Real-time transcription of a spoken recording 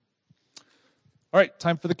All right,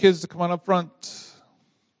 time for the kids to come on up front.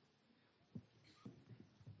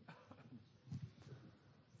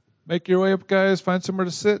 Make your way up, guys. Find somewhere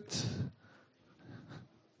to sit.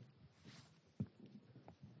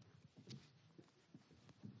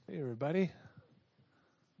 Hey, everybody.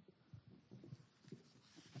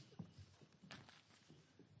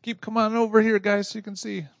 Keep coming on over here, guys, so you can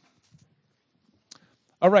see.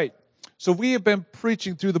 All right, so we have been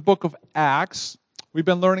preaching through the book of Acts. We've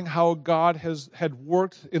been learning how God had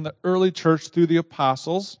worked in the early church through the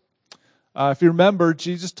apostles. If you remember,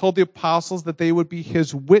 Jesus told the apostles that they would be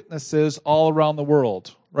his witnesses all around the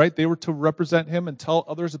world, right? They were to represent him and tell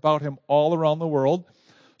others about him all around the world.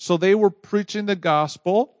 So they were preaching the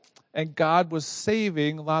gospel, and God was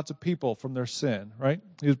saving lots of people from their sin, right?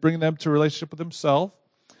 He was bringing them to a relationship with himself.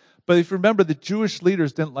 But if you remember, the Jewish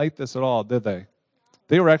leaders didn't like this at all, did they?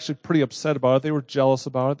 They were actually pretty upset about it. They were jealous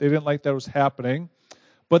about it. They didn't like that it was happening.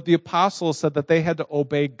 But the apostles said that they had to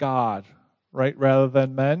obey God, right, rather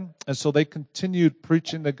than men. And so they continued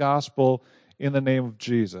preaching the gospel in the name of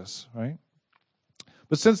Jesus, right?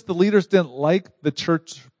 But since the leaders didn't like the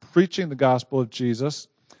church preaching the gospel of Jesus,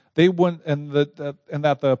 they wouldn't, and that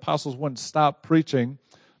the apostles wouldn't stop preaching,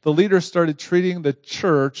 the leaders started treating the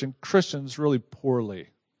church and Christians really poorly,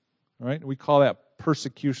 right? We call that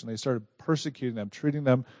persecution. They started persecuting them, treating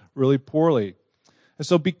them really poorly. And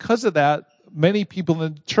so because of that, many people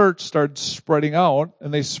in the church started spreading out,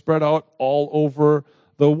 and they spread out all over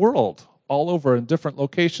the world, all over in different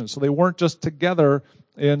locations. So they weren't just together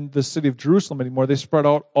in the city of Jerusalem anymore. They spread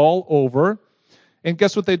out all over. And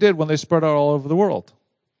guess what they did when they spread out all over the world?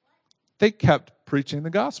 They kept preaching the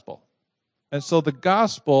gospel. And so the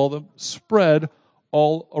gospel spread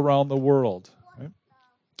all around the world. Right?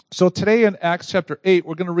 So today in Acts chapter 8,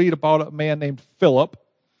 we're going to read about a man named Philip.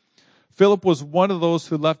 Philip was one of those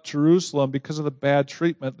who left Jerusalem because of the bad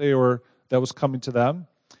treatment that was coming to them.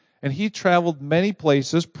 And he traveled many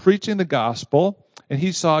places preaching the gospel, and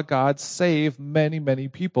he saw God save many, many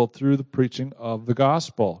people through the preaching of the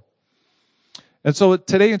gospel. And so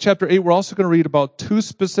today in chapter 8, we're also going to read about two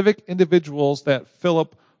specific individuals that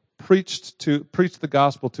Philip preached the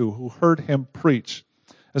gospel to, who heard him preach.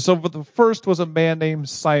 And so the first was a man named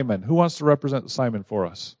Simon. Who wants to represent Simon for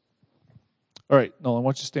us? All right, Nolan, why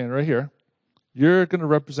don't you stand right here? You're going to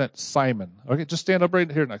represent Simon. Okay, just stand up right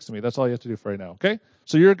here next to me. That's all you have to do for right now, okay?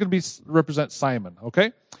 So you're going to represent Simon,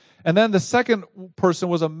 okay? And then the second person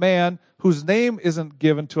was a man whose name isn't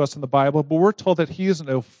given to us in the Bible, but we're told that he is an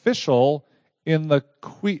official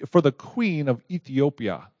for the queen of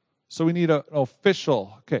Ethiopia. So we need an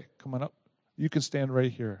official. Okay, come on up. You can stand right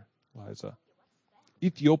here, Liza.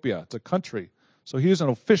 Ethiopia, it's a country. So he was an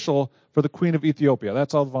official for the queen of Ethiopia.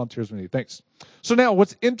 That's all the volunteers we need. Thanks. So now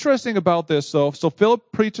what's interesting about this, so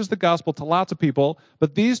Philip preaches the gospel to lots of people,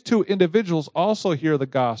 but these two individuals also hear the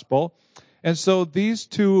gospel. And so these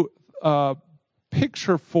two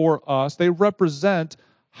picture for us, they represent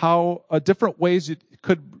how different ways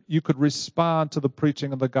you could respond to the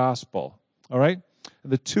preaching of the gospel. All right?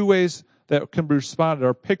 And the two ways that can be responded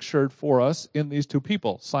are pictured for us in these two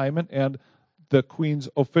people, Simon and the queen's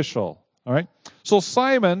official. All right? So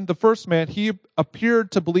Simon, the first man, he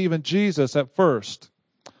appeared to believe in Jesus at first.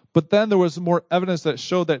 But then there was more evidence that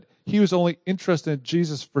showed that he was only interested in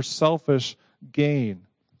Jesus for selfish gain.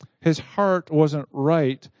 His heart wasn't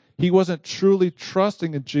right. He wasn't truly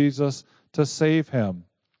trusting in Jesus to save him.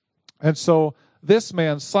 And so this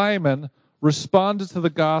man, Simon, responded to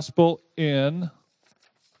the gospel in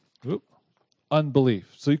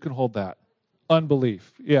unbelief. So you can hold that.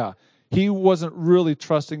 Unbelief. Yeah. He wasn't really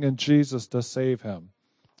trusting in Jesus to save him,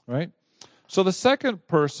 right? So the second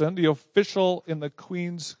person, the official in the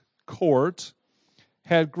queen's court,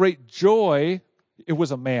 had great joy. It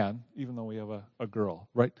was a man, even though we have a girl,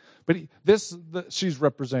 right? But she's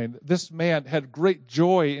representing. This man had great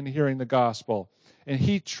joy in hearing the gospel, and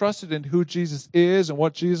he trusted in who Jesus is and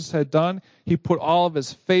what Jesus had done. He put all of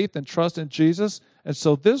his faith and trust in Jesus, and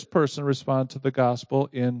so this person responded to the gospel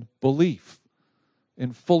in belief,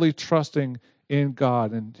 in fully trusting in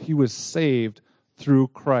God, and he was saved through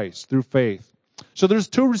Christ, through faith. So there's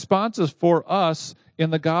two responses for us in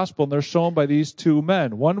the gospel, and they're shown by these two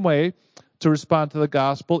men. One way to respond to the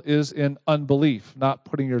gospel is in unbelief, not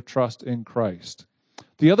putting your trust in Christ.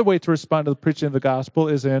 The other way to respond to the preaching of the gospel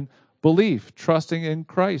is in belief, trusting in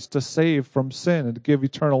Christ to save from sin and to give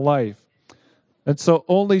eternal life. And so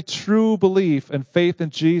only true belief and faith in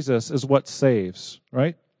Jesus is what saves,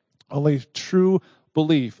 right? Only true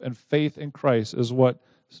belief and faith in Christ is what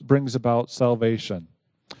brings about salvation.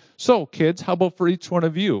 So, kids, how about for each one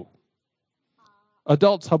of you?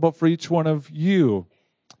 Adults, how about for each one of you?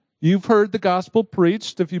 You've heard the gospel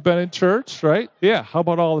preached if you've been in church, right? Yeah, how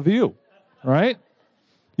about all of you, right?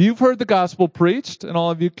 You've heard the gospel preached, and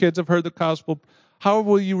all of you kids have heard the gospel. How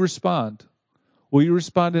will you respond? Will you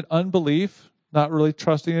respond in unbelief, not really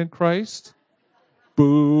trusting in Christ?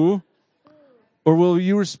 Boo. Or will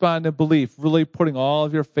you respond in belief, really putting all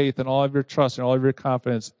of your faith and all of your trust and all of your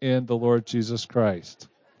confidence in the Lord Jesus Christ?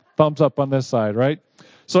 Thumbs up on this side, right?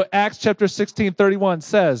 So Acts chapter 16:31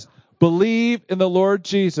 says, believe in the Lord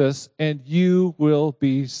Jesus and you will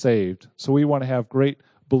be saved. So we want to have great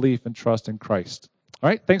belief and trust in Christ. All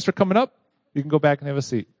right, thanks for coming up. You can go back and have a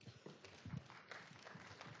seat.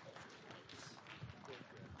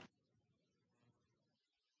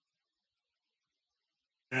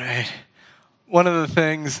 All right. One of the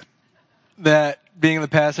things that being the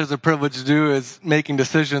pastor is a privilege to do is making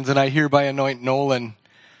decisions, and I hereby anoint Nolan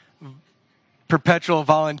perpetual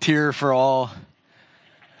volunteer for all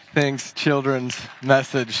things children's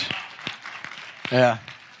message. Yeah.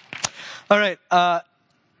 All right.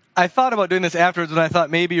 I thought about doing this afterwards, and I thought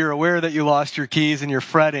maybe you're aware that you lost your keys and you're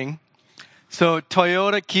fretting. So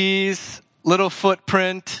Toyota keys, little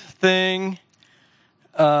footprint thing.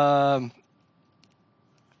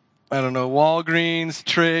 I don't know, Walgreens,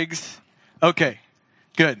 Triggs. Okay,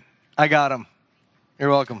 good. I got them. You're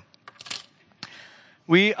welcome.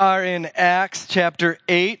 We are in Acts chapter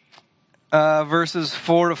 8, verses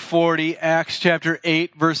 4 to 40. Acts chapter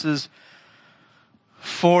 8, verses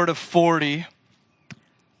 4 to 40.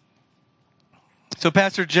 So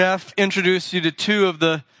Pastor Jeff introduced you to two of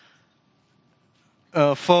the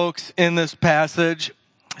folks in this passage,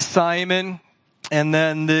 Simon and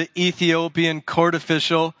then the Ethiopian court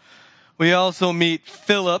official. We also meet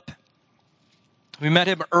Philip. We met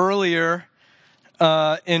him earlier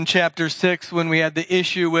in chapter 6 when we had the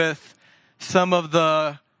issue with some of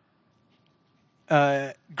the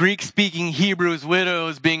Greek-speaking Hebrews'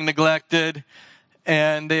 widows being neglected,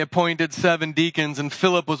 and they appointed 7 deacons, and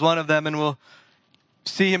Philip was one of them, and we'll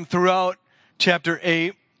see him throughout chapter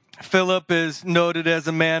 8. Philip is noted as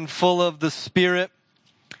a man full of the Spirit,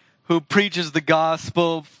 who preaches the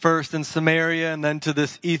gospel first in Samaria and then to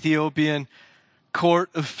this Ethiopian court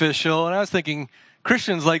official. And I was thinking,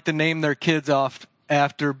 Christians like to name their kids off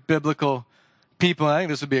after biblical people. I think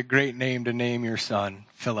this would be a great name to name your son,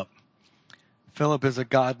 Philip. Philip is a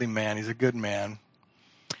godly man. He's a good man.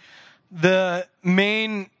 The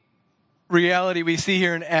main reality we see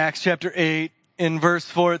here in Acts chapter 8, in verse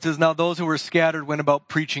 4, it says, now those who were scattered went about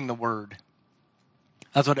preaching the word.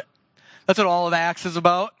 That's what all of Acts is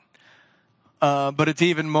about. But it's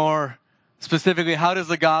even more specifically, how does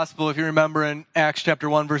the gospel, if you remember in Acts chapter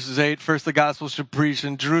 1, verses 8, first the gospel should preach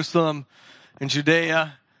in Jerusalem, in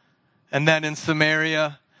Judea, and then in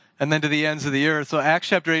Samaria, and then to the ends of the earth. So Acts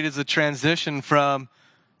chapter 8 is a transition from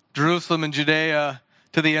Jerusalem and Judea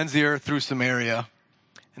to the ends of the earth through Samaria.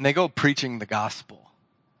 And they go preaching the gospel.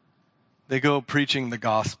 They go preaching the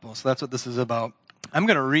gospel. So that's what this is about. I'm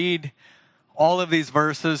going to read all of these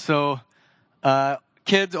verses. So,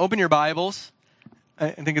 kids, open your Bibles. I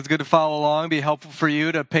think it's good to follow along, be helpful for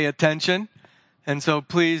you to pay attention. And so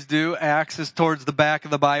please do. Acts is towards the back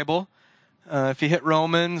of the Bible. If you hit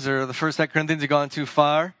Romans or the 1st, 2 Corinthians, you've gone too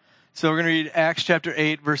far. So we're going to read Acts chapter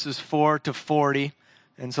 8, verses 4 to 40.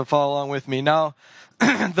 And so follow along with me. Now,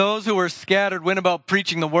 those who were scattered went about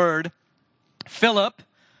preaching the word. Philip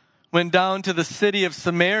went down to the city of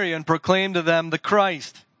Samaria and proclaimed to them the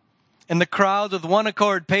Christ. And the crowds with one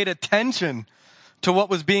accord paid attention to what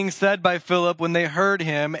was being said by Philip when they heard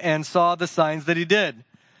him and saw the signs that he did.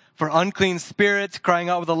 For unclean spirits, crying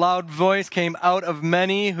out with a loud voice, came out of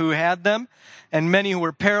many who had them, and many who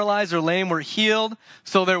were paralyzed or lame were healed.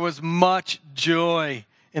 So there was much joy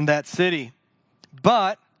in that city.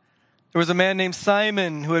 But there was a man named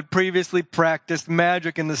Simon who had previously practiced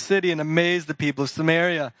magic in the city and amazed the people of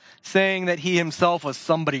Samaria, saying that he himself was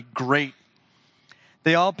somebody great.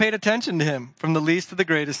 They all paid attention to him, from the least to the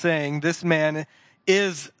greatest, saying, this man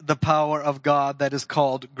is the power of God that is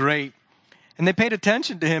called great. And they paid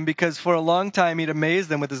attention to him because for a long time he'd amazed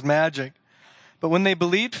them with his magic. But when they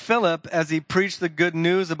believed Philip as he preached the good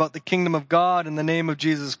news about the kingdom of God in the name of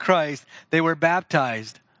Jesus Christ, they were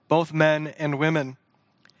baptized, both men and women.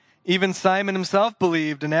 Even Simon himself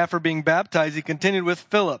believed, and after being baptized, he continued with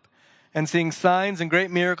Philip. And seeing signs and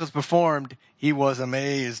great miracles performed, he was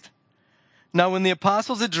amazed. Now when the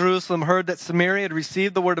apostles at Jerusalem heard that Samaria had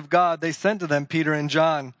received the word of God, they sent to them Peter and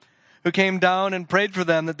John, who came down and prayed for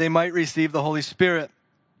them that they might receive the Holy Spirit.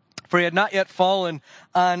 For he had not yet fallen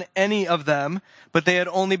on any of them, but they had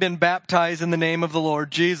only been baptized in the name of the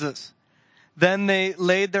Lord Jesus. Then they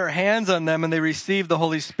laid their hands on them and they received the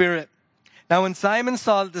Holy Spirit. Now when Simon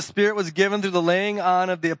saw that the Spirit was given through the laying on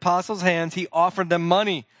of the apostles' hands, he offered them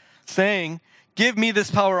money, saying, "Give me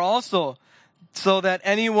this power also, so that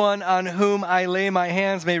anyone on whom I lay my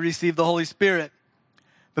hands may receive the Holy Spirit."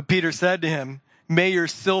 But Peter said to him, "May your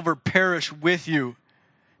silver perish with you,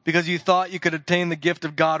 because you thought you could obtain the gift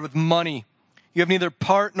of God with money. You have neither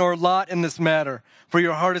part nor lot in this matter, for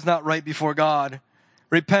your heart is not right before God.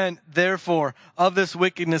 Repent, therefore, of this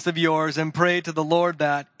wickedness of yours, and pray to the Lord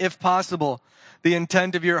that, if possible, the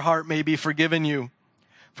intent of your heart may be forgiven you.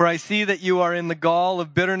 For I see that you are in the gall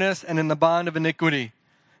of bitterness and in the bond of iniquity."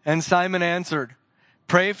 And Simon answered,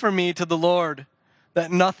 "Pray for me to the Lord,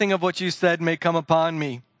 that nothing of what you said may come upon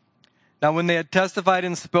me." Now when they had testified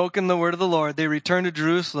and spoken the word of the Lord, they returned to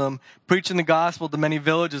Jerusalem, preaching the gospel to many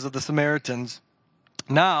villages of the Samaritans.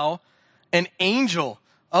 Now an angel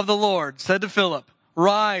of the Lord said to Philip,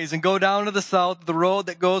 "Rise and go down to the south, the road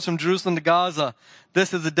that goes from Jerusalem to Gaza.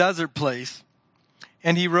 This is a desert place."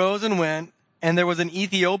 And he rose and went, and there was an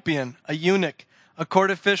Ethiopian, a eunuch, a court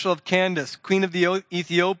official of Candace, queen of the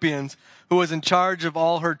Ethiopians, who was in charge of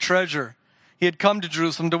all her treasure. He had come to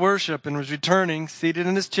Jerusalem to worship and was returning, seated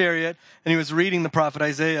in his chariot, and he was reading the prophet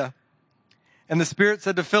Isaiah. And the Spirit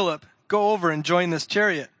said to Philip, "Go over and join this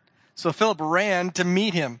chariot." So Philip ran to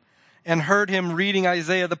meet him and heard him reading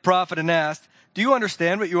Isaiah the prophet and asked, "Do you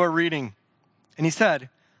understand what you are reading?" And he said,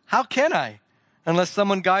 "How can I, unless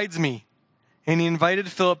someone guides me?" And he invited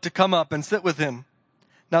Philip to come up and sit with him.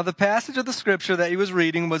 Now the passage of the scripture that he was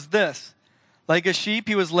reading was this: "Like a sheep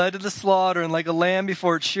he was led to the slaughter, and like a lamb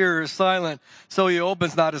before its shearer is silent, so he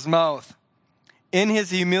opens not his mouth. In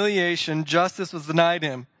his humiliation justice was denied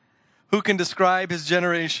him. Who can describe his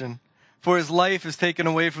generation? For his life is taken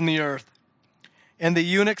away from the earth." And the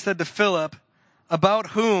eunuch said to Philip,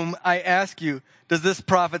 "About whom, I ask you, does this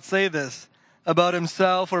prophet say this? About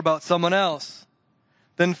himself or about someone else?"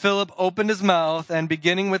 Then Philip opened his mouth, and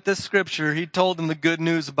beginning with this scripture, he told him the good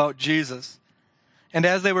news about Jesus. And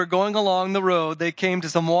as they were going along the road, they came to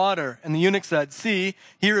some water. And the eunuch said, "See,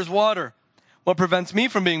 here is water. What prevents me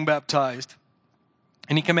from being baptized?"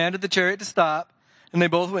 And he commanded the chariot to stop, and they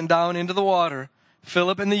both went down into the water,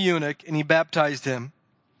 Philip and the eunuch, and he baptized him.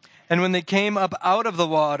 And when they came up out of the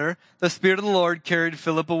water, the Spirit of the Lord carried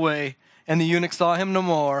Philip away, and the eunuch saw him no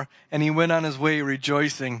more, and he went on his way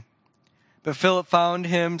rejoicing. But Philip found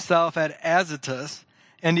himself at Azotus,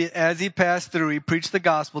 and as he passed through, he preached the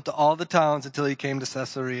gospel to all the towns until he came to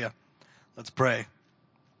Caesarea. Let's pray.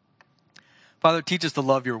 Father, teach us to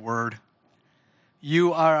love your word.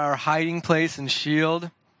 You are our hiding place and shield,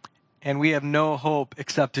 and we have no hope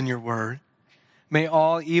except in your word. May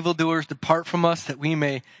all evildoers depart from us, that we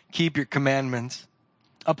may keep your commandments.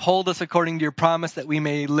 Uphold us according to your promise, that we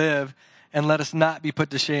may live, and let us not be put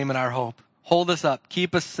to shame in our hope. Hold us up,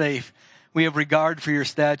 keep us safe. We have regard for your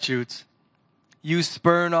statutes. You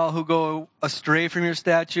spurn all who go astray from your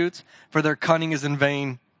statutes, for their cunning is in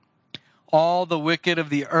vain. All the wicked of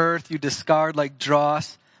the earth you discard like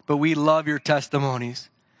dross, but we love your testimonies.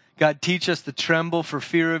 God, teach us to tremble for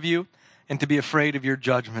fear of you and to be afraid of your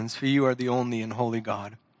judgments, for you are the only and holy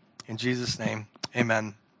God. In Jesus' name,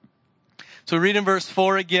 amen. So read in verse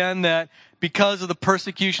 4 again that because of the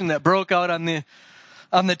persecution that broke out on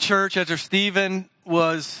the church after Stephen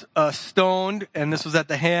was stoned, and this was at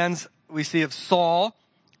the hands, we see, of Saul,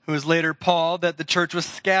 who was later Paul, that the church was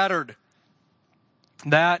scattered.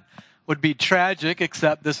 That would be tragic,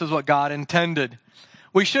 except this is what God intended.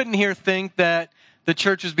 We shouldn't here think that the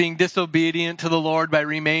church was being disobedient to the Lord by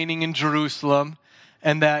remaining in Jerusalem,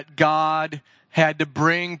 and that God had to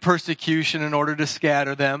bring persecution in order to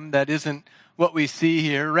scatter them. That isn't what we see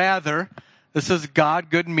here. Rather, this is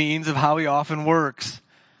God good means of how he often works.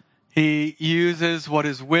 He uses what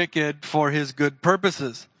is wicked for his good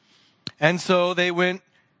purposes. And so they went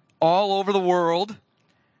all over the world,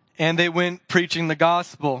 and they went preaching the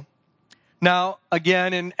gospel. Now,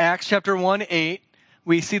 again, in Acts chapter 1:8,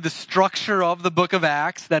 we see the structure of the book of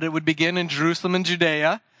Acts, that it would begin in Jerusalem and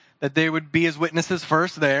Judea, that they would be his witnesses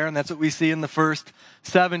first there, and that's what we see in the first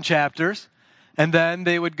 7 chapters. And then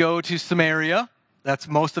they would go to Samaria, that's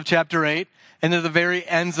most of chapter 8, and to the very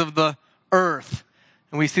ends of the earth.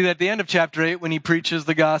 And we see that at the end of chapter 8 when he preaches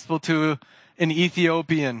the gospel to an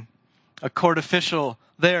Ethiopian, a court official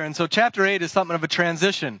there. And so chapter 8 is something of a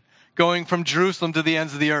transition, going from Jerusalem to the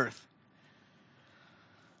ends of the earth.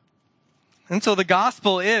 And so the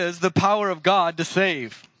gospel is the power of God to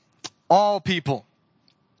save all people.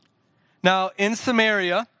 Now, in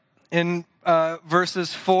Samaria, in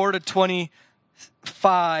verses 4 to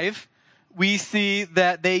 25, we see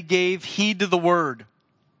that they gave heed to the word.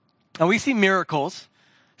 Now, we see miracles.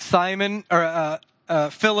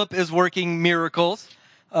 Philip is working miracles.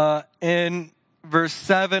 In verse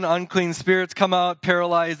 7, unclean spirits come out,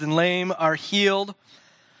 paralyzed and lame are healed.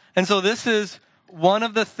 And so this is one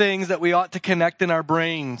of the things that we ought to connect in our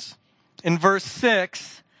brains. In verse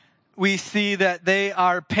 6, we see that they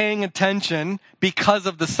are paying attention because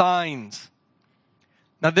of the signs.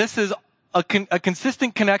 Now this is a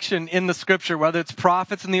consistent connection in the scripture, whether it's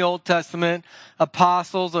prophets in the Old Testament,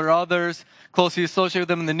 apostles or others closely associated with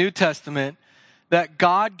them in the New Testament, that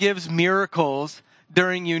God gives miracles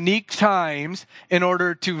during unique times in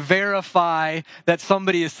order to verify that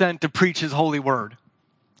somebody is sent to preach his holy word.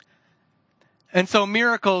 And so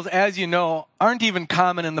miracles, as you know, aren't even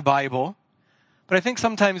common in the Bible. But I think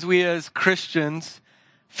sometimes we as Christians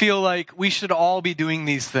feel like we should all be doing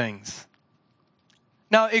these things.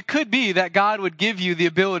 Now, it could be that God would give you the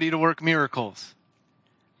ability to work miracles.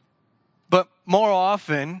 But more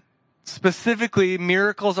often, specifically,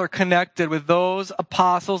 miracles are connected with those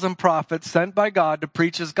apostles and prophets sent by God to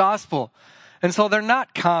preach his gospel. And so they're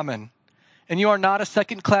not common. And you are not a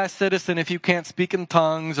second-class citizen if you can't speak in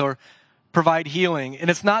tongues or provide healing. And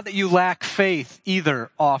it's not that you lack faith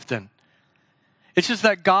either often. It's just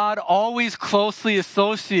that God always closely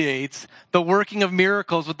associates the working of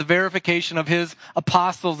miracles with the verification of his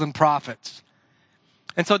apostles and prophets.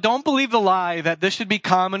 And so don't believe the lie that this should be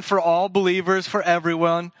common for all believers, for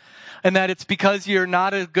everyone, and that it's because you're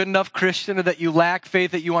not a good enough Christian or that you lack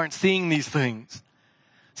faith that you aren't seeing these things.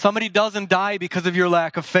 Somebody doesn't die because of your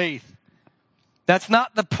lack of faith. That's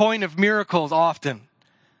not the point of miracles often.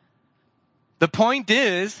 The point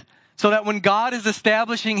is so that when God is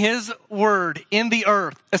establishing his word in the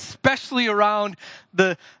earth, especially around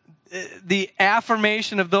the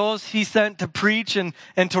affirmation of those he sent to preach and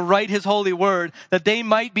to write his holy word, that they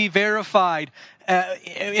might be verified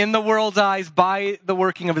in the world's eyes by the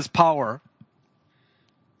working of his power.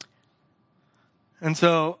 And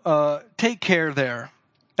so take care there.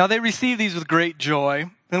 Now they receive these with great joy.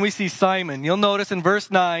 Then we see Simon. You'll notice in verse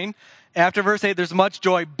 9, after verse 8, there's much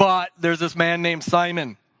joy, but there's this man named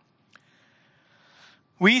Simon.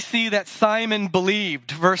 We see that Simon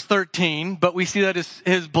believed, verse 13, but we see that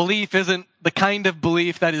his belief isn't the kind of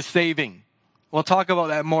belief that is saving. We'll talk about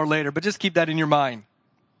that more later, but just keep that in your mind.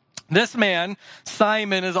 This man,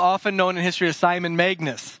 Simon, is often known in history as Simon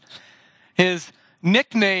Magus. His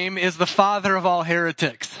nickname is the father of all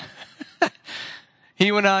heretics.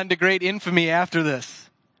 He went on to great infamy after this.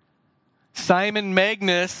 Simon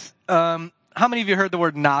Magus, how many of you heard the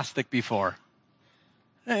word Gnostic before?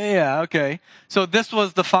 Yeah, okay. So this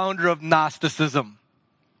was the founder of Gnosticism.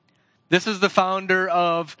 This is the founder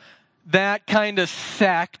of that kind of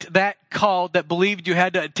sect, that cult that believed you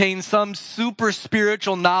had to attain some super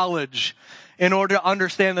spiritual knowledge in order to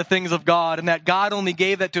understand the things of God, and that God only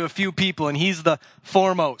gave that to a few people, and he's the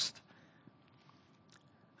foremost.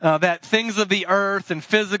 That things of the earth and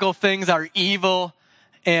physical things are evil,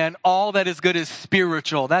 and all that is good is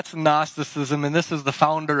spiritual. That's Gnosticism, and this is the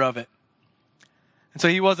founder of it. And so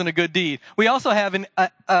he wasn't a good deed. We also have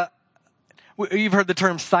you've heard the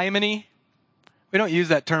term simony. We don't use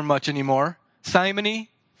that term much anymore. Simony,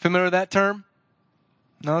 familiar with that term?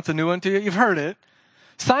 No, it's a new one to you. You've heard it.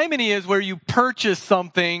 Simony is where you purchase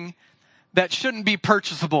something that shouldn't be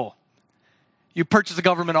purchasable. You purchase a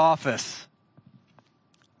government office.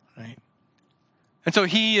 Right? And so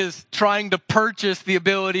he is trying to purchase the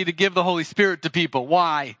ability to give the Holy Spirit to people.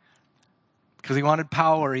 Why? Because he wanted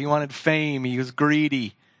power, he wanted fame, he was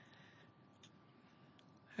greedy.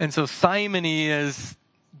 And so simony is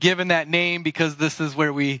given that name because this is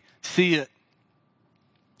where we see it.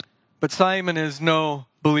 But Simon is no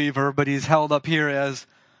believer, but he's held up here as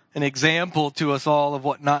an example to us all of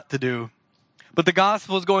what not to do. But the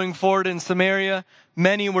gospel is going forward in Samaria.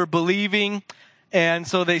 Many were believing, and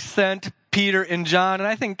so they sent Peter and John. And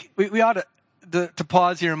I think we ought to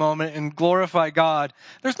pause here a moment and glorify God.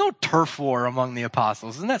 There's no turf war among the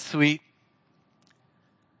apostles. Isn't that sweet?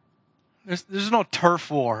 There's no turf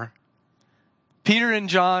war. Peter and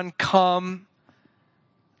John come.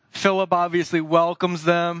 Philip obviously welcomes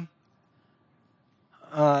them.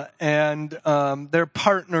 And they're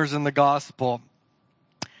partners in the gospel.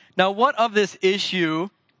 Now, what of this issue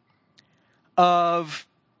of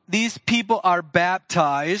these people are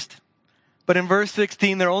baptized, but in verse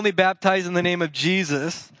 16, they're only baptized in the name of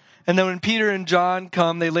Jesus. And then when Peter and John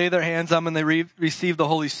come, they lay their hands on them and they receive the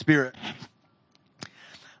Holy Spirit.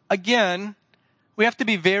 Again, we have to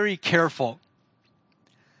be very careful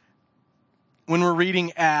when we're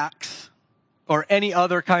reading Acts or any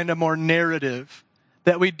other kind of more narrative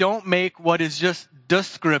that we don't make what is just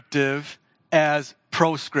descriptive as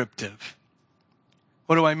proscriptive.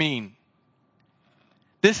 What do I mean?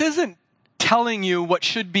 This isn't telling you what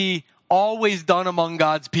should be always done among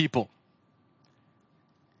God's people.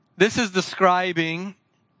 This is describing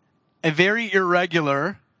a very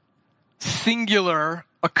irregular, singular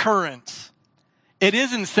occurrence. It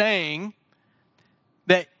isn't saying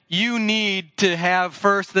that you need to have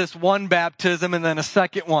first this one baptism and then a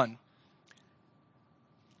second one.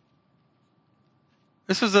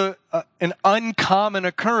 This is an uncommon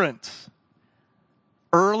occurrence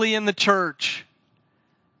early in the church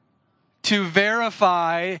to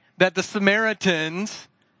verify that the Samaritans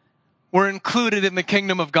were included in the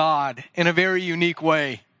kingdom of God in a very unique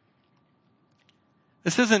way.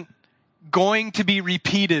 This isn't going to be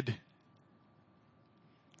repeated.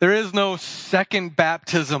 There is no second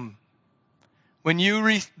baptism. When you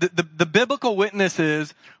the biblical witness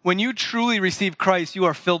is, when you truly receive Christ, you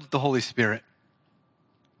are filled with the Holy Spirit.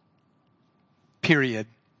 Period.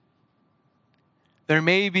 There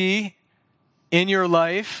may be in your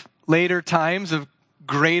life later times of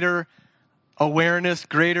greater awareness,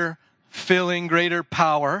 greater filling, greater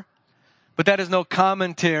power, but that is no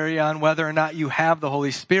commentary on whether or not you have the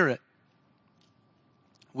Holy Spirit.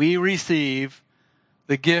 We receive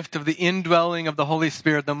the gift of the indwelling of the Holy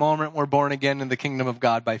Spirit the moment we're born again in the kingdom of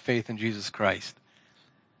God by faith in Jesus Christ.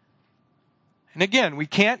 And again, we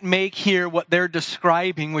can't make here what they're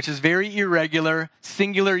describing, which is very irregular,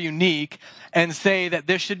 singular, unique, and say that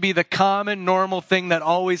this should be the common, normal thing that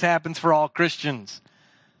always happens for all Christians.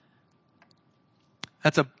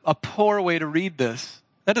 That's a poor way to read this.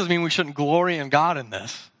 That doesn't mean we shouldn't glory in God in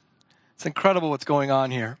this. It's incredible what's going on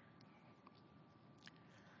here.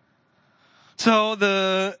 So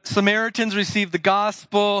the Samaritans received the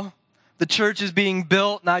gospel. The church is being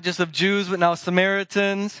built, not just of Jews, but now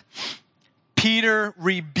Samaritans. Peter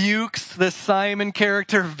rebukes this Simon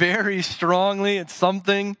character very strongly. It's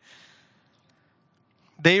something.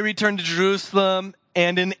 They return to Jerusalem,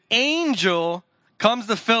 and an angel comes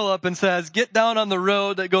to Philip and says, get down on the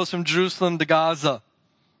road that goes from Jerusalem to Gaza.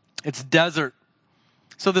 It's desert.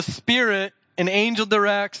 So the Spirit, an angel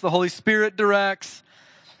directs, the Holy Spirit directs,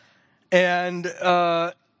 and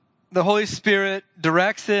the Holy Spirit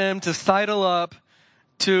directs him to sidle up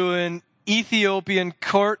to an Ethiopian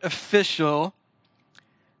court official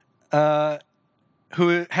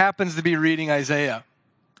who happens to be reading Isaiah.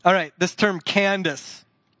 All right, this term Candace,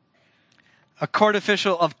 a court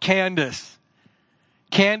official of Candace.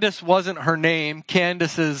 Candace wasn't her name.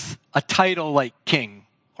 Candace is a title like king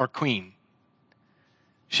or queen.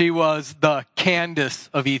 She was the Candace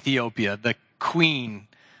of Ethiopia, the queen,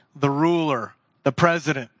 the ruler, the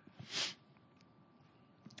president.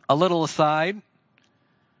 A little aside,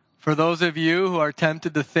 for those of you who are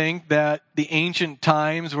tempted to think that the ancient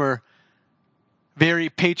times were very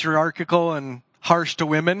patriarchal and harsh to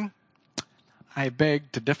women, I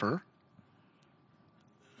beg to differ.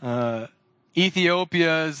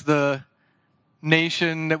 Ethiopia is the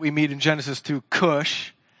nation that we meet in Genesis 2,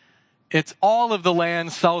 Cush. It's all of the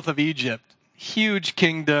land south of Egypt. Huge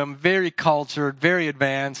kingdom, very cultured, very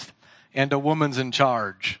advanced, and a woman's in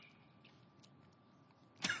charge.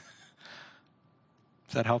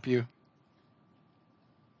 Does that help you?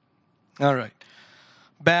 All right.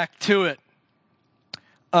 Back to it.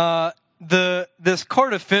 This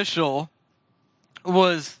court official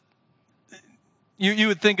was, you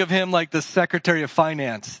would think of him like the Secretary of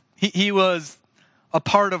Finance. He was a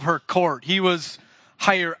part of her court. He was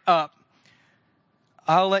higher up.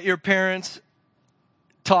 I'll let your parents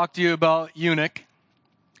talk to you about eunuch.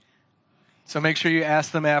 So make sure you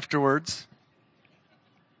ask them afterwards.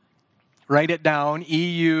 Write it down,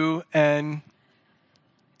 EUNUCH.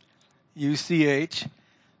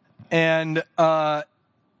 And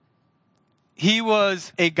he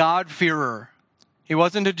was a God-fearer. He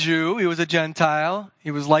wasn't a Jew. He was a Gentile.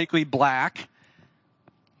 He was likely black,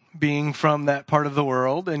 being from that part of the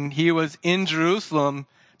world. And he was in Jerusalem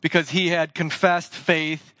because he had confessed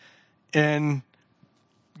faith in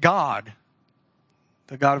God,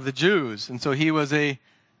 the God of the Jews. And so he was a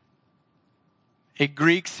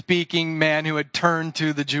Greek-speaking man who had turned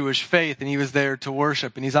to the Jewish faith, and he was there to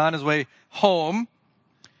worship. And he's on his way home,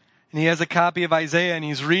 and he has a copy of Isaiah, and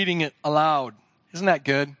he's reading it aloud. Isn't that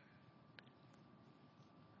good?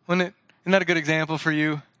 Isn't that a good example for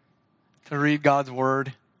you to read God's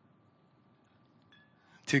Word?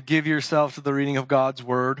 To give yourself to the reading of God's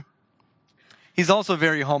Word. He's also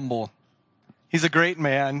very humble. He's a great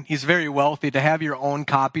man. He's very wealthy. To have your own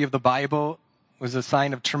copy of the Bible was a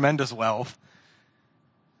sign of tremendous wealth.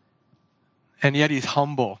 And yet he's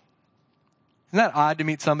humble. Isn't that odd to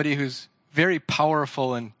meet somebody who's very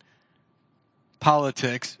powerful in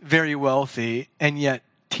politics, very wealthy, and yet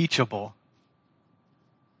teachable?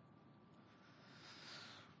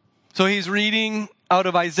 So he's reading out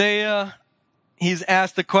of Isaiah, he's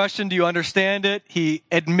asked the question, do you understand it? He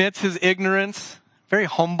admits his ignorance, very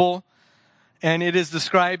humble. And it is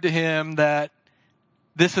described to him that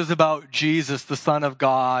this is about Jesus, the Son of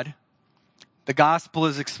God. The gospel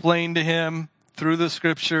is explained to him through the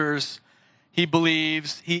scriptures. He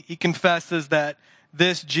believes, he confesses that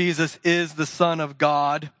this Jesus is the Son of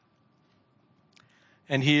God.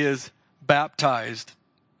 And he is baptized.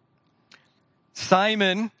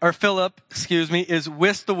 Philip, is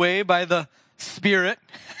whisked away by the Spirit.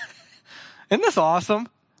 Isn't this awesome?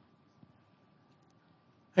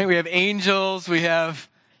 Right, we have angels, we have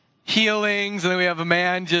healings, and then we have a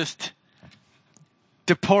man just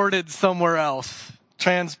deported somewhere else,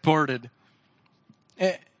 transported.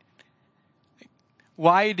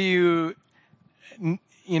 Why do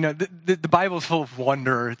the Bible is full of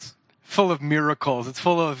wonder. It's full of miracles. It's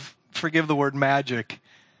full of, forgive the word, magic.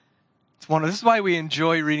 It's wonder. This is why we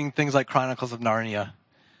enjoy reading things like Chronicles of Narnia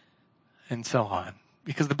and so on,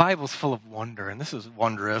 because the Bible is full of wonder, and this is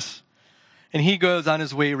wondrous. And he goes on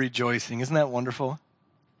his way rejoicing. Isn't that wonderful?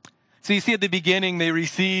 So you see at the beginning, they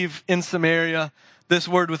receive in Samaria this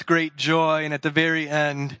word with great joy. And at the very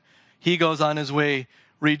end, he goes on his way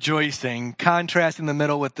rejoicing, contrasting the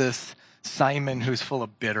middle with this Simon who's full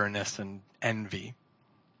of bitterness and envy.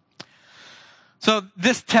 So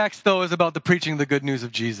this text, though, is about the preaching of the good news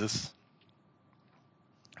of Jesus.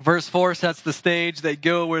 Verse 4 sets the stage. They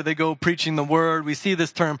go where they go preaching the word. We see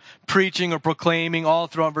this term preaching or proclaiming all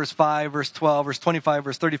throughout verse 5, verse 12, verse 25,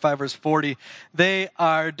 verse 35, verse 40. They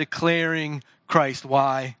are declaring Christ.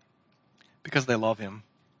 Why? Because they love him.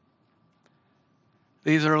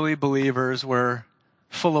 These early believers were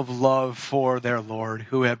full of love for their Lord,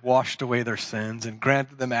 who had washed away their sins and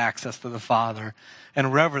granted them access to the Father. And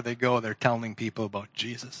wherever they go, they're telling people about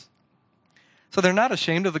Jesus. So they're not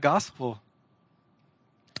ashamed of the gospel.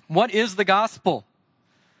 What is the gospel?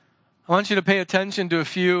 I want you to pay attention to a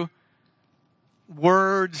few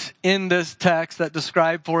words in this text that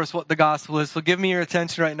describe for us what the gospel is. So give me your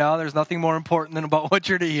attention right now. There's nothing more important than about what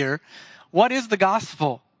you're to hear. What is the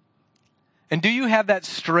gospel? And do you have that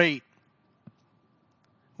straight?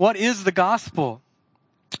 What is the gospel?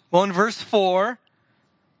 Well, in verse 4,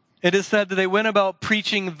 it is said that they went about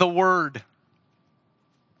preaching the word.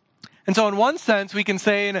 And so in one sense, we can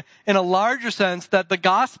say in a larger sense that the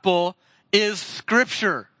gospel is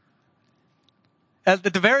Scripture. At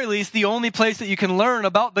the very least, the only place that you can learn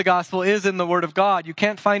about the gospel is in the Word of God. You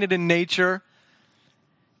can't find it in nature.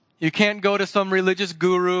 You can't go to some religious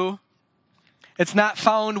guru. It's not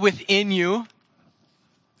found within you.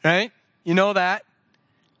 Right? You know that.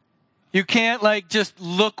 You can't just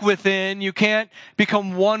look within. You can't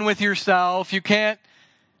become one with yourself. You can't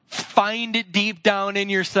find it deep down in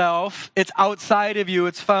yourself. It's outside of you.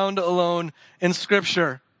 It's found alone in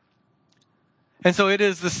Scripture. And so it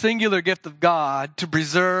is the singular gift of God to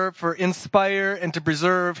preserve, for inspire, and to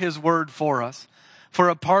preserve His Word for us. For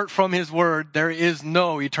apart from His Word, there is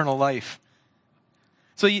no eternal life.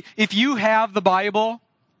 So if you have the Bible,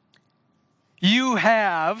 you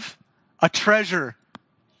have a treasure.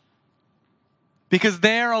 Because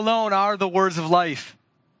there alone are the words of life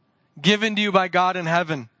given to you by God in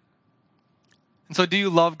heaven. And so do you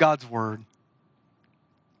love God's word?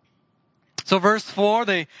 So verse 4,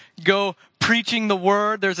 they go preaching the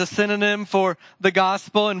word. There's a synonym for the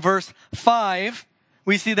gospel. In verse 5,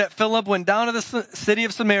 we see that Philip went down to the city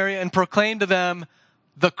of Samaria and proclaimed to them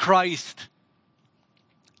the Christ.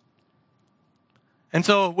 And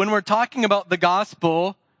so when we're talking about the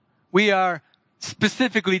gospel, we are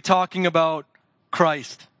specifically talking about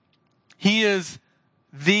Christ. He is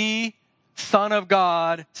the Son of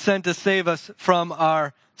God sent to save us from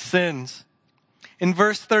our sins. In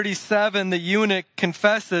verse 37, the eunuch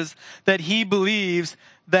confesses that he believes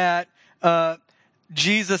that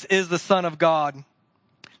Jesus is the Son of God.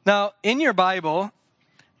 Now, in your Bible,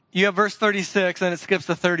 you have verse 36 and it skips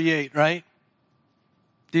to 38, right?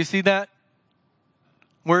 Do you see that?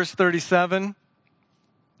 Verse 37.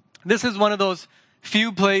 This is one of those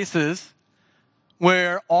few places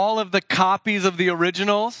where all of the copies of the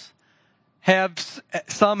originals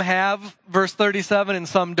some have verse 37 and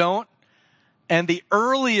some don't. And the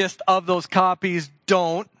earliest of those copies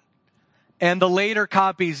don't. And the later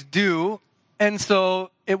copies do. And so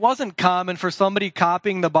it wasn't common for somebody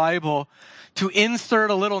copying the Bible to insert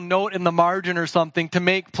a little note in the margin or something to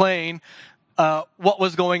make plain what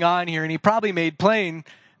was going on here. And he probably made plain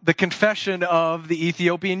the confession of the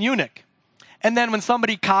Ethiopian eunuch. And then when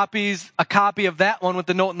somebody copies a copy of that one with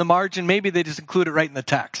the note in the margin, maybe they just include it right in the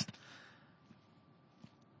text.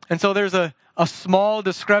 And so there's a small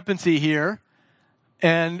discrepancy here.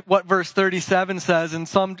 And what verse 37 says, and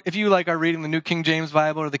some, if you are reading the New King James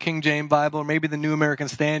Bible or the King James Bible or maybe the New American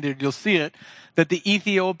Standard, you'll see it, that the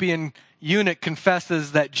Ethiopian eunuch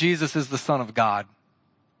confesses that Jesus is the Son of God.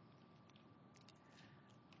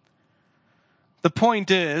 The point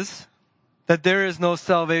is that there is no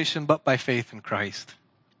salvation but by faith in Christ.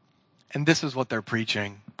 And this is what they're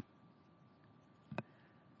preaching.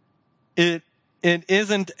 It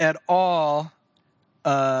isn't at all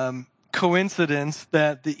coincidence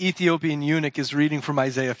that the Ethiopian eunuch is reading from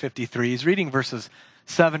Isaiah 53. He's reading verses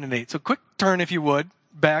 7 and 8. So quick turn, if you would,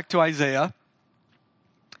 back to Isaiah.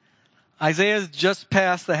 Isaiah is just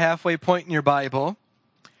past the halfway point in your Bible.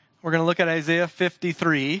 We're going to look at Isaiah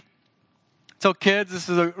 53. So kids, this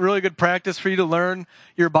is a really good practice for you to learn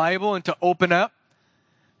your Bible and to open up.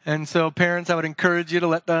 And so parents, I would encourage you to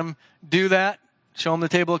let them do that. Show them the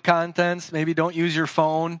table of contents. Maybe don't use your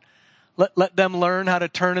phone. Let them learn how to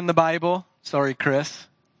turn in the Bible. Sorry, Chris.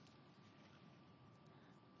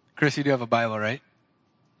 Chris, you do have a Bible, right?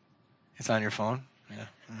 It's on your phone? Yeah.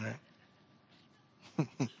 All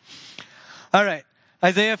right. All right.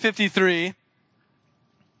 Isaiah 53,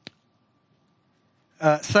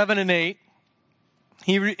 7 and 8.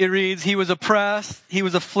 It reads, "He was oppressed, he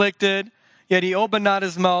was afflicted, yet he opened not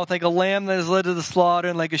his mouth, like a lamb that is led to the slaughter,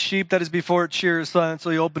 and like a sheep that is before its shearer's son, so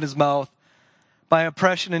he opened his mouth. By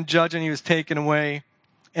oppression and judgment he was taken away.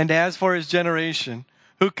 And as for his generation,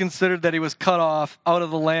 who considered that he was cut off out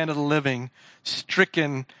of the land of the living,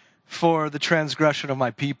 stricken for the transgression of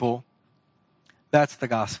my people." That's the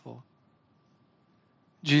gospel.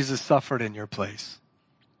 Jesus suffered in your place.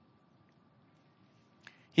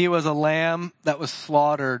 He was a lamb that was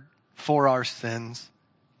slaughtered for our sins.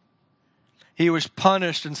 He was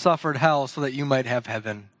punished and suffered hell so that you might have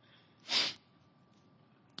heaven. Isn't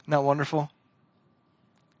that wonderful?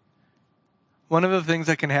 One of the things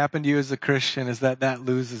that can happen to you as a Christian is that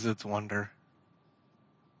loses its wonder.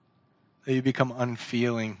 That you become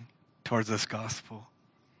unfeeling towards this gospel.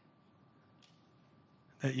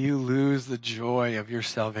 That you lose the joy of your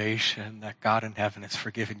salvation, that God in heaven has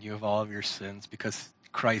forgiven you of all of your sins because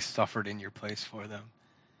Christ suffered in your place for them.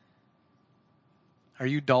 Are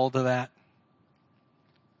you dull to that?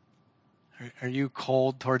 Are you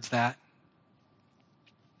cold towards that?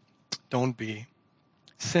 Don't be.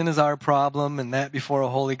 Sin is our problem, and that before a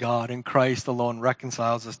holy God, and Christ alone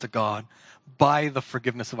reconciles us to God by the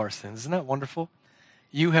forgiveness of our sins. Isn't that wonderful?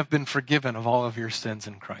 You have been forgiven of all of your sins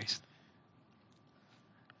in Christ.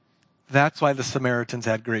 That's why the Samaritans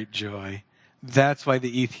had great joy. That's why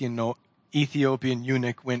the Ethiopian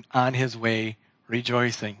eunuch went on his way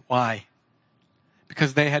rejoicing. Why?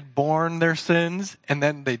 Because they had borne their sins, and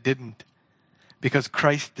then they didn't. Because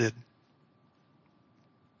Christ did.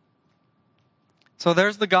 So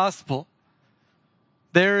there's the gospel.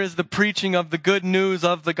 There is the preaching of the good news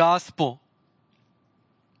of the gospel.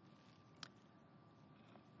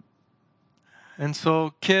 And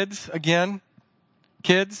so kids, do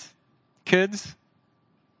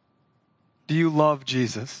you love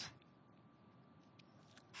Jesus?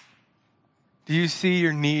 Do you see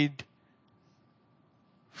your need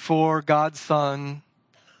for God's Son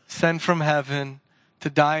sent from heaven to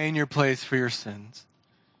die in your place for your sins?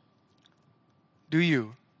 Do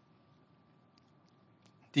you?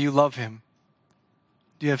 Do you love him?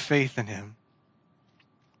 Do you have faith in him?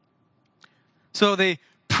 So they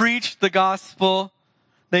preached the gospel.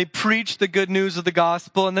 They preached the good news of the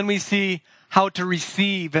gospel. And then we see how to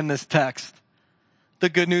receive in this text the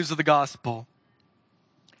good news of the gospel.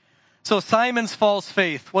 So Simon's false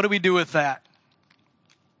faith, what do we do with that?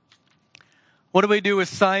 What do we do with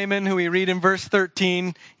Simon, who we read in verse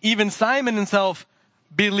 13? Even Simon himself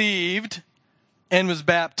believed and was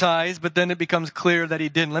baptized, but then it becomes clear that he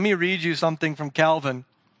didn't. Let me read you something from Calvin.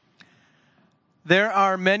 There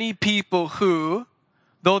are many people who,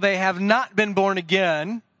 though they have not been born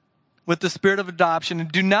again with the spirit of adoption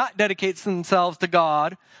and do not dedicate themselves to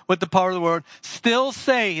God with the power of the word, still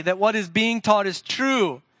say that what is being taught is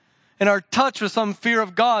true and are touched with some fear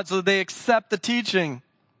of God, so that they accept the teaching.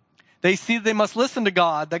 They see that they must listen to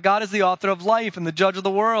God, that God is the author of life and the judge of the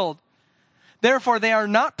world. Therefore, they are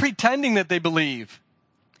not pretending that they believe.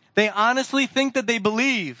 They honestly think that they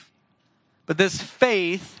believe. But this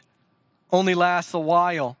faith only lasts a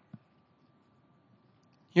while.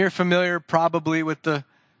 You're familiar probably with the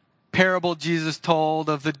parable Jesus told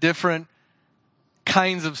of the different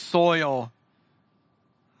kinds of soil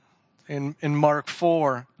in Mark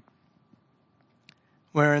 4.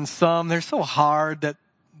 Where in some, they're so hard that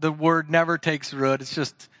the word never takes root. It's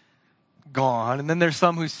just gone. And then there's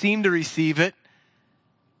some who seem to receive it,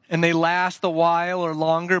 and they last a while or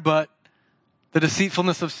longer, but the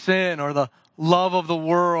deceitfulness of sin or the love of the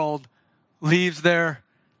world leaves there's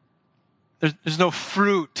no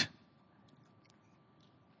fruit.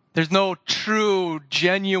 There's no true,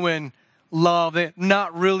 genuine love. They're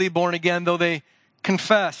not really born again, though they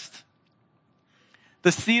confessed.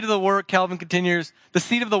 The seed of the word, Calvin continues, the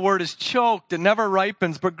seed of the word is choked. It never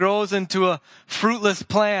ripens, but grows into a fruitless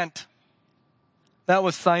plant. That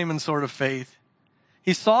was Simon's sort of faith.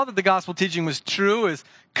 He saw that the gospel teaching was true. His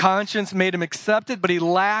conscience made him accept it, but he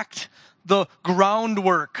lacked the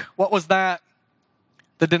groundwork. What was that?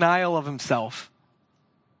 The denial of himself.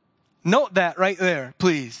 Note that right there,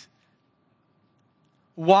 please.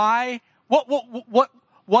 Why?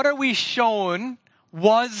 What are we shown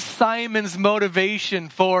was Simon's motivation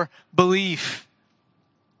for belief?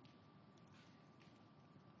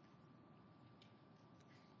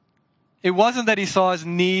 It wasn't that he saw his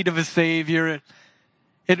need of a Savior.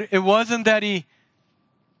 It wasn't that he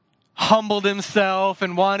humbled himself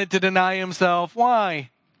and wanted to deny himself.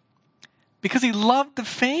 Why? Because he loved the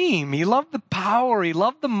fame. He loved the power. He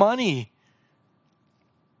loved the money.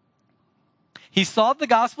 He saw the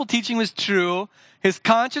gospel teaching was true. His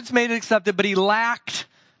conscience made it accepted, but he lacked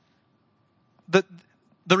the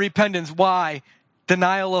repentance. Why?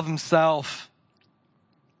 Denial of himself.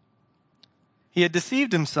 He had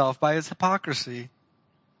deceived himself by his hypocrisy.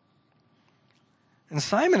 And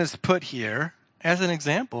Simon is put here as an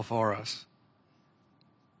example for us.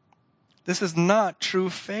 This is not true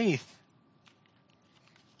faith.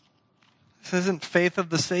 This isn't faith of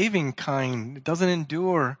the saving kind. It doesn't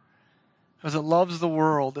endure. Because it loves the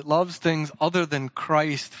world. It loves things other than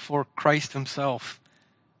Christ for Christ himself.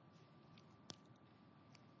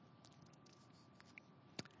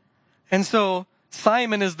 And so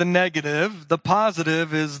Simon is the negative. The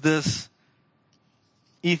positive is this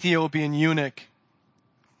Ethiopian eunuch.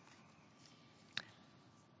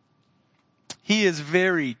 He is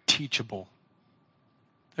very teachable.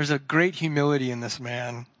 There's a great humility in this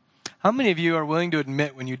man. How many of you are willing to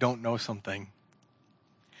admit when you don't know something?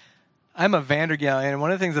 I'm a Vandergalian, and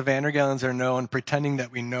one of the things the Vandergalians are known pretending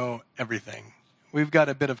that we know everything. We've got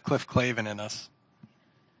a bit of Cliff Clavin in us.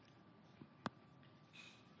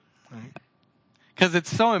 Because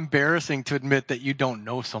it's so embarrassing to admit that you don't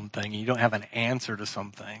know something, you don't have an answer to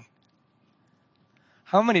something.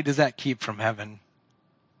 How many does that keep from heaven?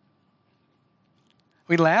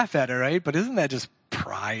 We laugh at it, right? But isn't that just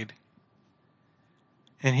pride?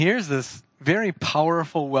 And here's this very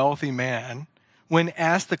powerful, wealthy man. When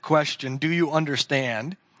asked the question, do you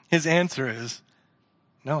understand? His answer is,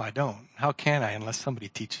 no, I don't. How can I unless somebody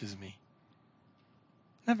teaches me?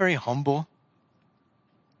 Isn't that very humble?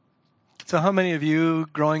 So how many of you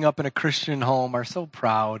growing up in a Christian home are so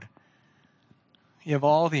proud? You have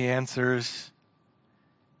all the answers.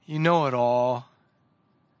 You know it all.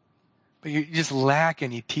 But you just lack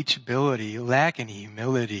any teachability. You lack any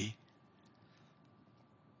humility.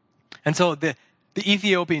 And so the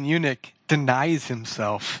Ethiopian eunuch denies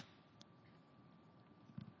himself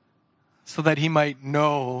so that he might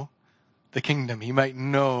know the kingdom. He might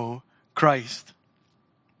know Christ.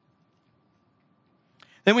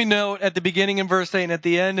 Then we note at the beginning in verse 8 and at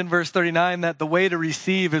the end in verse 39 that the way to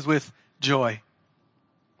receive is with joy.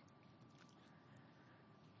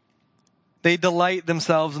 They delight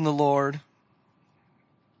themselves in the Lord.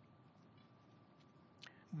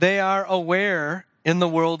 They are aware in the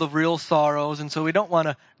world of real sorrows, and so we don't want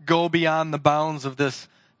to go beyond the bounds of this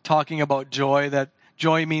talking about joy, that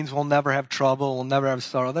joy means we'll never have trouble, we'll never have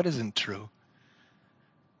sorrow. That isn't true.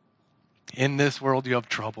 In this world you have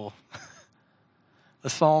trouble. The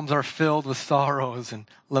Psalms are filled with sorrows and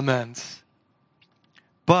laments.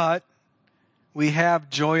 But we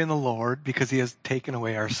have joy in the Lord because he has taken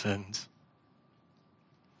away our sins.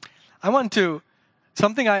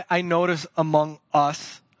 Something I notice among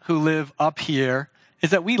us who live up here is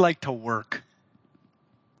that we like to work.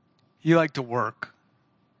 You like to work.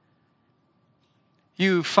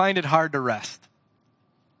 You find it hard to rest.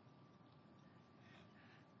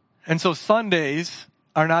 And so Sundays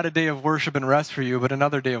are not a day of worship and rest for you, but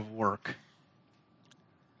another day of work.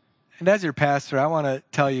 And as your pastor, I want to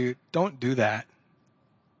tell you, don't do that.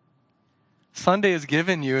 Sunday is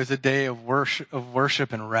given you as a day of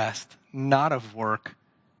worship and rest, not of work.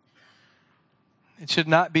 It should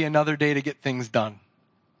not be another day to get things done.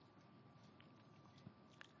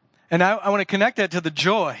 And I want to connect that to the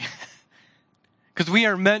joy. Because we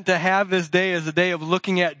are meant to have this day as a day of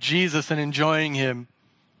looking at Jesus and enjoying him.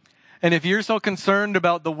 And if you're so concerned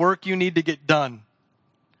about the work you need to get done,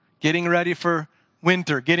 getting ready for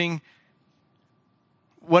winter, getting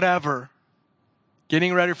whatever,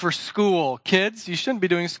 getting ready for school, kids, you shouldn't be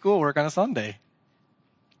doing schoolwork on a Sunday.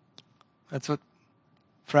 That's what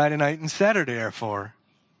Friday night and Saturday are for.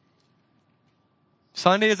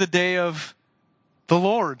 Sunday is a day of the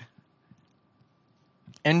Lord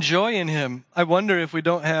and joy in Him. I wonder if we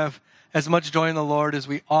don't have as much joy in the Lord as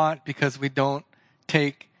we ought because we don't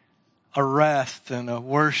take a rest and a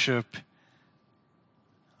worship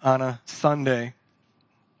on a Sunday.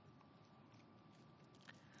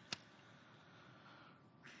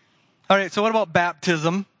 All right, so what about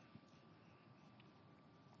baptism?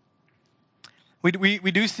 We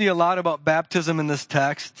do see a lot about baptism in this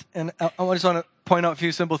text, and I just want to point out a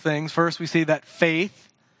few simple things. First, we see that faith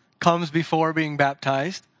comes before being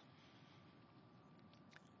baptized.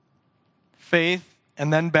 Faith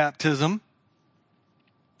and then baptism.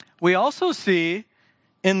 We also see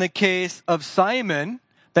in the case of Simon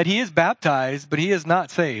that he is baptized, but he is not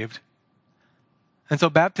saved. And so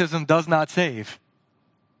baptism does not save.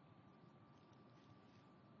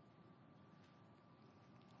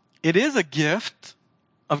 It is a gift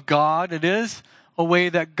of God. It is a way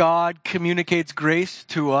that God communicates grace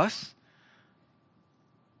to us.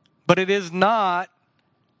 But it is not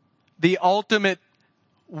the ultimate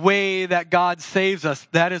way that God saves us.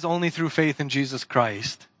 That is only through faith in Jesus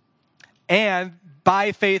Christ. And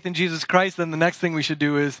by faith in Jesus Christ, then the next thing we should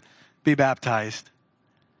do is be baptized.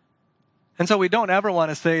 And so we don't ever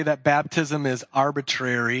want to say that baptism is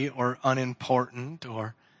arbitrary or unimportant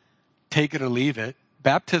or take it or leave it.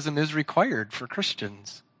 Baptism is required for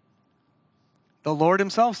Christians. The Lord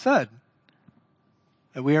Himself said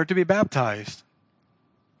that we are to be baptized.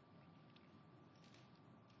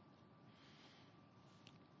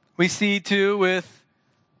 We see too with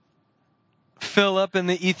Philip and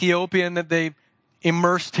the Ethiopian that they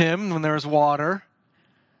immersed him when there was water.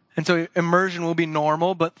 And so immersion will be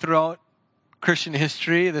normal, but throughout Christian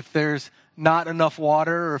history, if there's not enough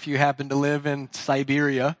water, or if you happen to live in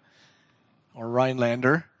Siberia or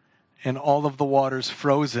Rhinelander, and all of the water's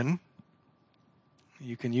frozen,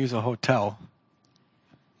 you can use a hotel.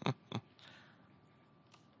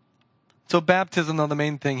 So baptism, though, the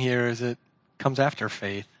main thing here is it comes after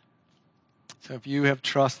faith. So if you have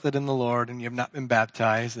trusted in the Lord and you have not been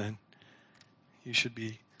baptized, then you should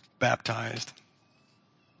be baptized.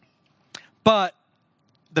 But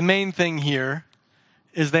the main thing here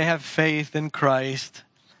is they have faith in Christ,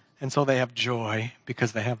 and so they have joy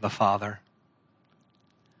because they have the Father.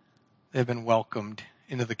 They've been welcomed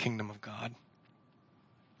into the kingdom of God.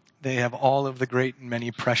 They have all of the great and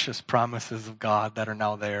many precious promises of God that are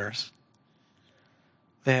now theirs.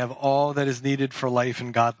 They have all that is needed for life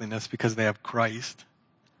and godliness because they have Christ.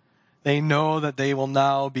 They know that they will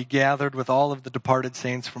now be gathered with all of the departed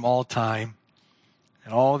saints from all time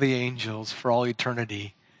and all the angels for all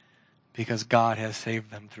eternity because God has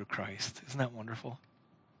saved them through Christ. Isn't that wonderful?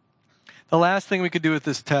 The last thing we could do with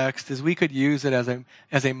this text is we could use it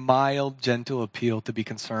as a mild, gentle appeal to be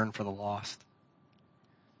concerned for the lost.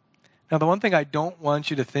 Now, the one thing I don't want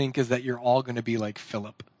you to think is that you're all going to be like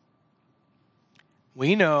Philip.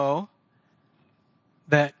 We know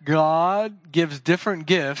that God gives different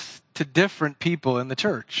gifts to different people in the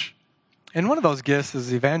church. And one of those gifts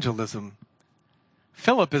is evangelism.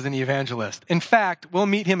 Philip is an evangelist. In fact, we'll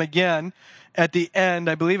meet him again at the end.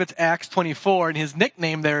 I believe it's Acts 24, and his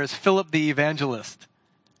nickname there is Philip the Evangelist.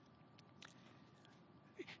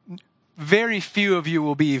 Very few of you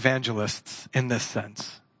will be evangelists in this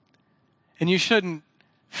sense. And you shouldn't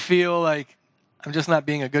feel like I'm just not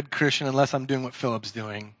being a good Christian unless I'm doing what Philip's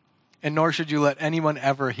doing. And nor should you let anyone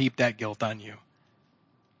ever heap that guilt on you.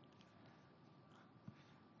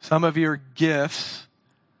 Some of your gifts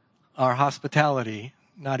are hospitality,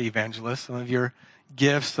 not evangelists. Some of your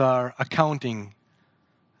gifts are accounting.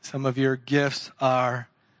 Some of your gifts are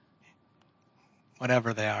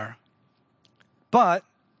whatever they are. But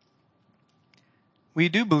we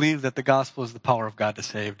do believe that the gospel is the power of God to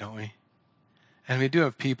save, don't we? And we do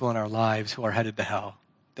have people in our lives who are headed to hell,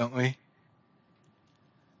 don't we?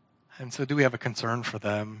 And so do we have a concern for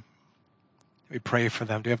them? Do we pray for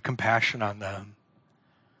them? Do we have compassion on them?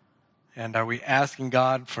 And are we asking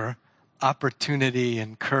God for opportunity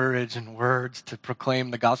and courage and words to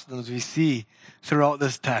proclaim the gospel as we see throughout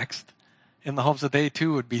this text in the hopes that they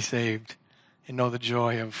too would be saved and know the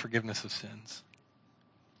joy of forgiveness of sins?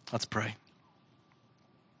 Let's pray.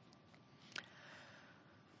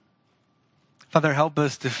 Father, help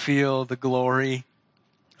us to feel the glory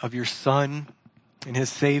of your Son and his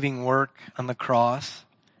saving work on the cross,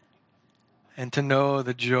 and to know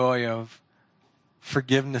the joy of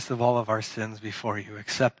forgiveness of all of our sins before you,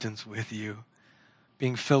 acceptance with you,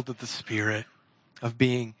 being filled with the Spirit, of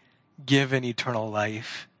being given eternal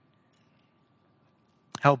life.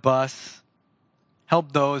 Help us,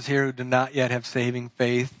 help those here who do not yet have saving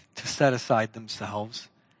faith to set aside themselves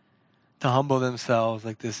to humble themselves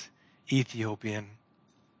like this Ethiopian,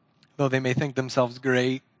 though they may think themselves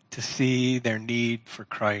great, to see their need for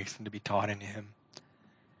Christ and to be taught in Him.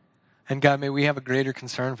 And God, may we have a greater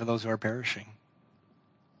concern for those who are perishing.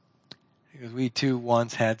 Because we too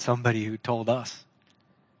once had somebody who told us.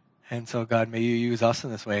 And so, God, may you use us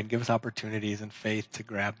in this way and give us opportunities and faith to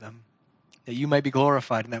grab them, that you might be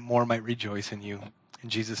glorified and that more might rejoice in you. In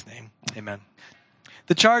Jesus' name, amen.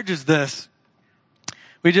 The charge is this.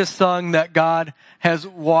 We just sung that God has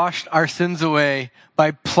washed our sins away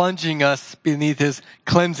by plunging us beneath His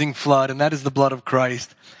cleansing flood, and that is the blood of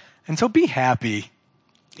Christ. And so be happy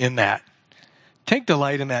in that. Take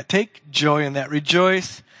delight in that. Take joy in that.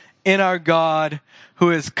 Rejoice in our God who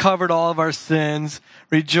has covered all of our sins.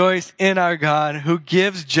 Rejoice in our God who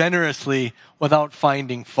gives generously without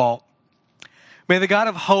finding fault. May the God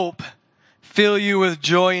of hope fill you with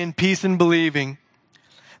joy and peace in believing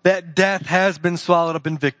that death has been swallowed up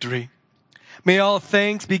in victory. May all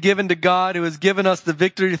thanks be given to God who has given us the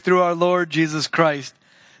victory through our Lord Jesus Christ.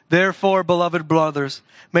 Therefore, beloved brothers,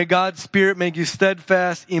 may God's Spirit make you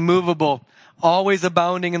steadfast, immovable, always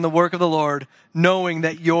abounding in the work of the Lord, knowing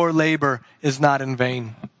that your labor is not in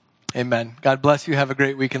vain. Amen. God bless you. Have a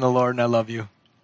great week in the Lord, and I love you.